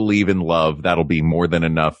if you believe in love, that'll be more than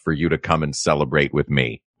enough for you to come and celebrate with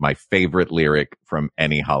me. My favorite lyric from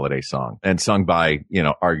any holiday song, and sung by,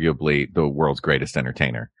 arguably the world's greatest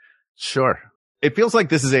entertainer. Sure. It feels like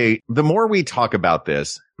this is the more we talk about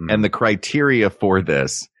this and the criteria for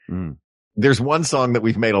this, there's one song that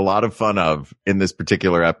we've made a lot of fun of in this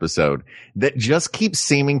particular episode that just keeps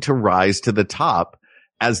seeming to rise to the top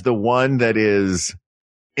as the one that is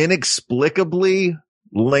inexplicably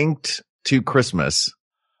linked to Christmas.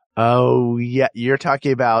 Oh, yeah. You're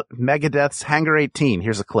talking about Megadeth's Hangar 18.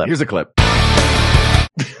 Here's a clip. You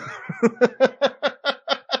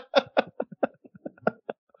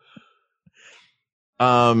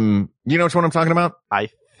know which one I'm talking about? I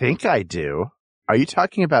think I do. Are you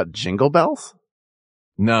talking about Jingle Bells?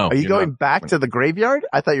 No. Are you going back to the graveyard?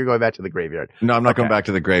 I thought you were going back to the graveyard. No, I'm not going back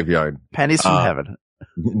to the graveyard. Pennies from Heaven.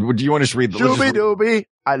 Do you want to just read the Dooby Dooby?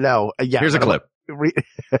 I know. Yeah. Here's a clip.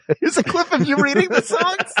 Here's a clip of you reading the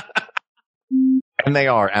songs. And they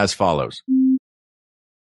are as follows.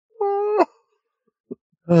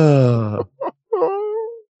 No,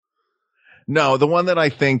 the one that I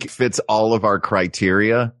think fits all of our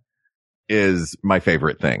criteria is My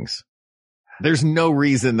Favorite Things. There's no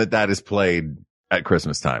reason that is played at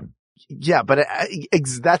Christmas time. Yeah, but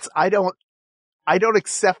I don't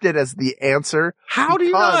accept it as the answer. How do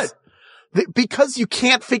you not? Because you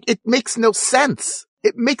can't it makes no sense.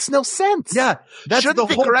 It makes no sense. Yeah, that's the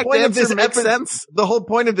whole point of this episode. The whole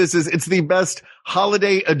point of this is it's the best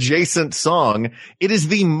holiday adjacent song. It is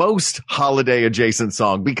the most holiday adjacent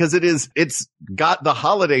song because it's got the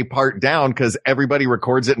holiday part down because everybody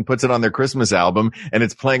records it and puts it on their Christmas album and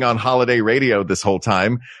it's playing on holiday radio this whole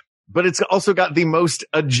time. But it's also got the most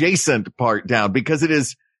adjacent part down because it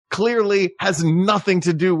is clearly has nothing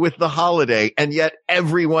to do with the holiday and yet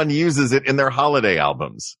everyone uses it in their holiday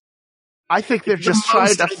albums. I think they're just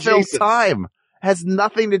trying to fill time. Has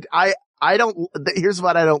nothing to, here's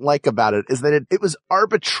what I don't like about it is that it was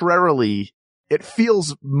it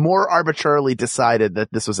feels more arbitrarily decided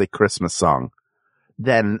that this was a Christmas song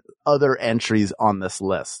than other entries on this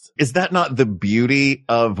list. Is that not the beauty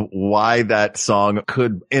of why that song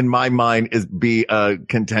could, in my mind, be a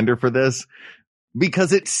contender for this?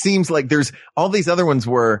 Because it seems like there's all these other ones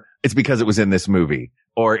where it's because it was in this movie.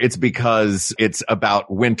 Or it's because it's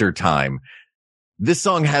about winter time. This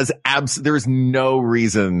song has there's no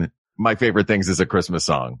reason My Favorite Things is a Christmas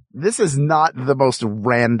song. This is not the most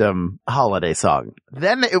random holiday song.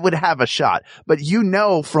 Then it would have a shot. But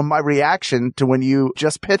from my reaction to when you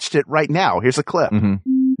just pitched it right now. Here's a clip.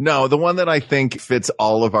 No, the one that I think fits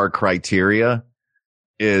all of our criteria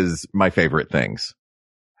is My Favorite Things.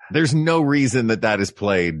 There's no reason that is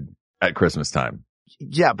played at Christmas time.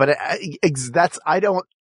 Yeah, but I don't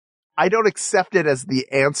accept it as the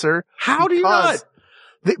answer. How do you not?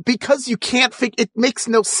 Because you can't it makes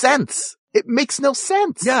no sense. It makes no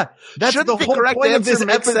sense. Yeah, that's Shouldn't the whole correct point of answer this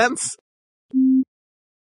make sense.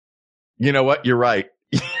 You know what? You're right.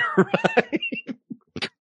 You're right.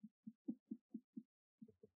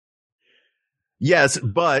 Yes,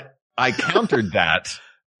 but I countered that.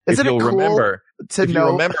 If you'll remember,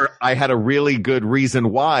 I had a really good reason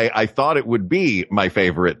why I thought it would be My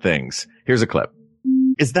Favorite Things. Here's a clip.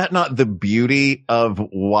 Is that not the beauty of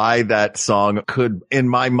why that song could, in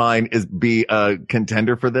my mind, be a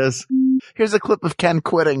contender for this? Here's a clip of Ken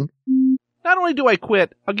quitting. Not only do I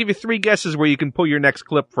quit, I'll give you 3 guesses where you can pull your next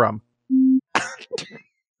clip from.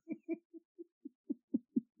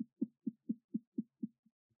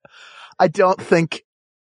 I don't think...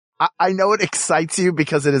 I know it excites you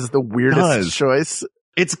because it is the weirdest choice.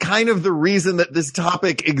 It's kind of the reason that this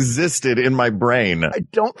topic existed in my brain. I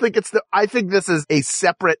don't think I think this is a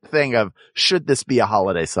separate thing of, should this be a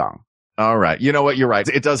holiday song? All right. You know what? You're right.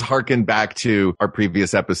 It does harken back to our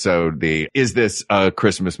previous episode. Is this a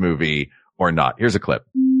Christmas movie or not? Here's a clip.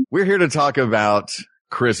 We're here to talk about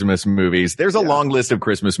Christmas movies. There's a long list of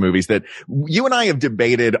Christmas movies that you and I have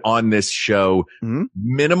debated on this show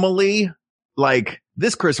minimally. Like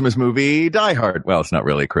this Christmas movie, Die Hard. Well, it's not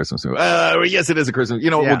really a Christmas movie. Yes, it is a Christmas.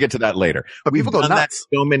 You know, we'll get to that later. But we've people go done that nuts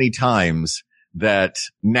so many times that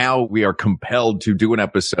now we are compelled to do an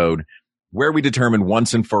episode where we determine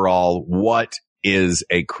once and for all what is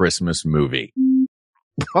a Christmas movie.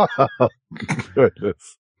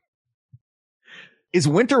 Goodness. Is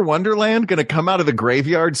Winter Wonderland going to come out of the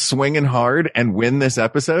graveyard swinging hard and win this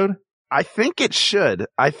episode? I think it should.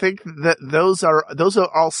 I think that those are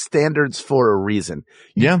all standards for a reason.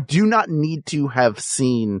 You do not need to have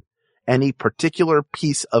seen any particular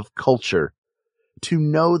piece of culture to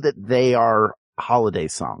know that they are holiday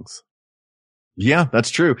songs. Yeah, that's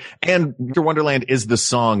true. And Winter Wonderland is the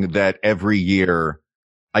song that every year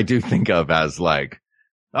I do think of as like,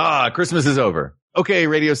 Christmas is over. Okay,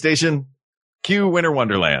 radio station, cue Winter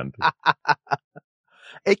Wonderland.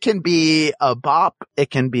 It can be a bop. It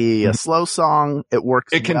can be a slow song. It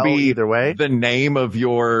works It can well be either way. The name of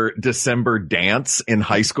your December dance in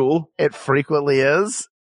high school. It frequently is.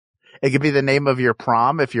 It could be the name of your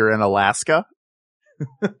prom if you're in Alaska.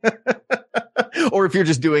 Or if you're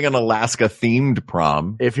just doing an Alaska themed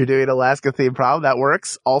prom. If you're doing Alaska themed prom, that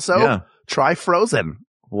works. Also, try Frozen.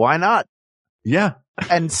 Why not? Yeah.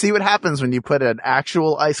 And see what happens when you put an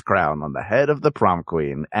actual ice crown on the head of the prom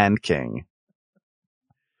queen and king.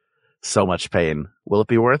 So much pain. Will it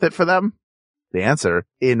be worth it for them? The answer,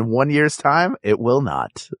 in 1 year's time, it will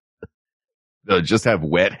not. They'll just have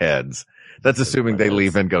wet heads. That's assuming they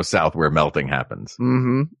leave and go south where melting happens.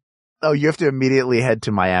 Mm-hmm. Oh, you have to immediately head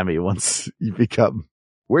to Miami once you become.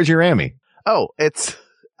 Where's your Miami? Oh, is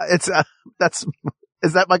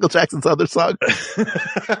that Michael Jackson's other song?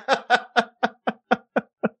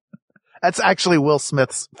 That's actually Will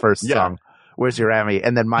Smith's first song. Where's your Ammy?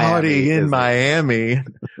 And then Miami. Party in Miami.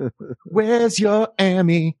 Where's your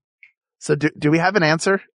Ammy? So do we have an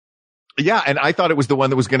answer? Yeah. And I thought it was the one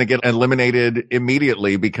that was going to get eliminated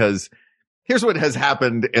immediately because here's what has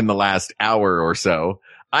happened in the last hour or so.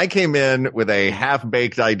 I came in with a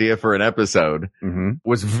half-baked idea for an episode,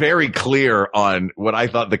 was very clear on what I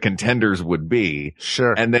thought the contenders would be.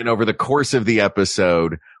 Sure. And then over the course of the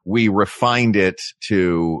episode, we refined it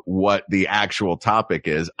to what the actual topic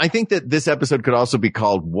is. I think that this episode could also be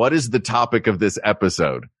called, What is the topic of this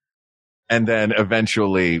episode? And then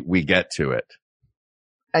eventually we get to it.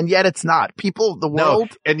 And yet it's not. People of the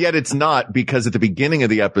world. No, and yet it's not because at the beginning of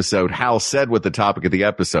the episode, Hal said what the topic of the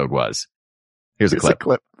episode was. Here's a clip.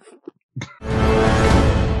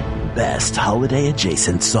 Best holiday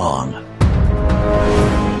adjacent song.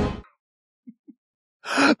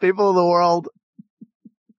 People of the world.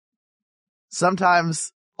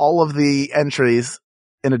 Sometimes all of the entries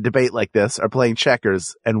in a debate like this are playing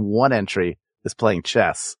checkers and one entry is playing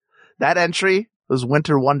chess. That entry was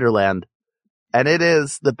Winter Wonderland, and it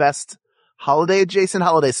is the best holiday adjacent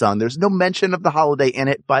holiday song. There's no mention of the holiday in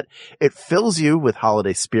it, but it fills you with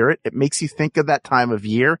holiday spirit. It makes you think of that time of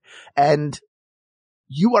year, and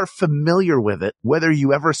you are familiar with it, whether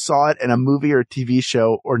you ever saw it in a movie or a TV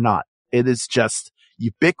show or not. It is just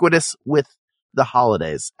ubiquitous with the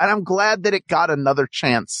holidays. And I'm glad that it got another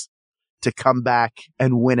chance to come back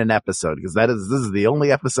and win an episode, because this is the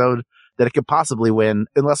only episode that it could possibly win,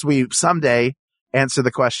 unless we someday answer the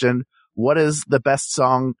question, what is the best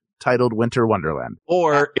song titled Winter Wonderland?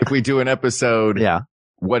 Or if we do an episode,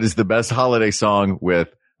 what is the best holiday song with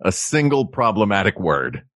a single problematic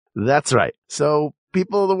word? That's right. So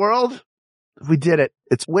people of the world, we did it.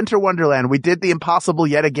 It's Winter Wonderland. We did the impossible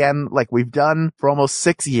yet again, like we've done for almost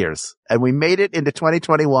 6 years, and we made it into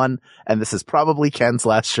 2021. And this is probably Ken's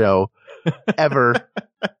last show ever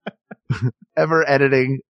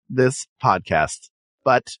editing this podcast.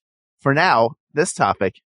 But for now, this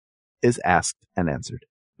topic is asked and answered.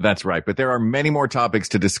 That's right. But there are many more topics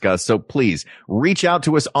to discuss. So please reach out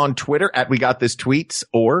to us on Twitter at We Got This Tweets,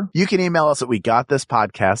 or you can email us at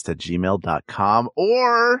wegotThisPodcast@gmail.com,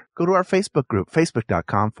 or go to our Facebook group,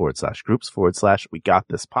 facebook.com/groups/We Got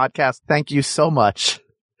This Podcast. Thank you so much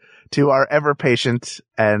to our ever patient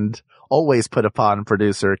and always put upon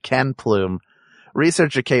producer, Ken Plume,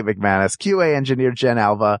 researcher, Kate McManus, QA engineer, Jen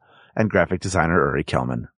Alva, and graphic designer, Uri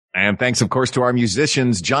Kelman. And thanks, of course, to our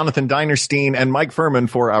musicians, Jonathan Dinerstein and Mike Furman,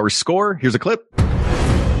 for our score. Here's a clip.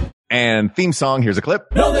 And theme song. Here's a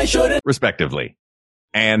clip. No, they shouldn't. Respectively.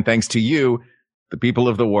 And thanks to you, the people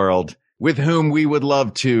of the world, with whom we would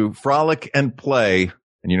love to frolic and play.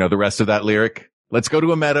 And you know the rest of that lyric? Let's go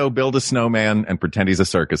to a meadow, build a snowman, and pretend he's a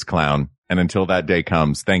circus clown. And until that day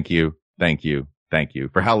comes, thank you, thank you, thank you.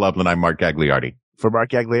 For Hal Lublin, I'm Mark Gagliardi. For Mark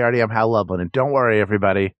Gagliardi, I'm Hal Lublin. And don't worry,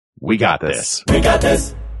 everybody. We got this. We got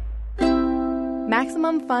this.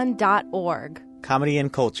 MaximumFun.org. Comedy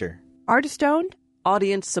and culture. Artist owned.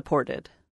 Audience supported.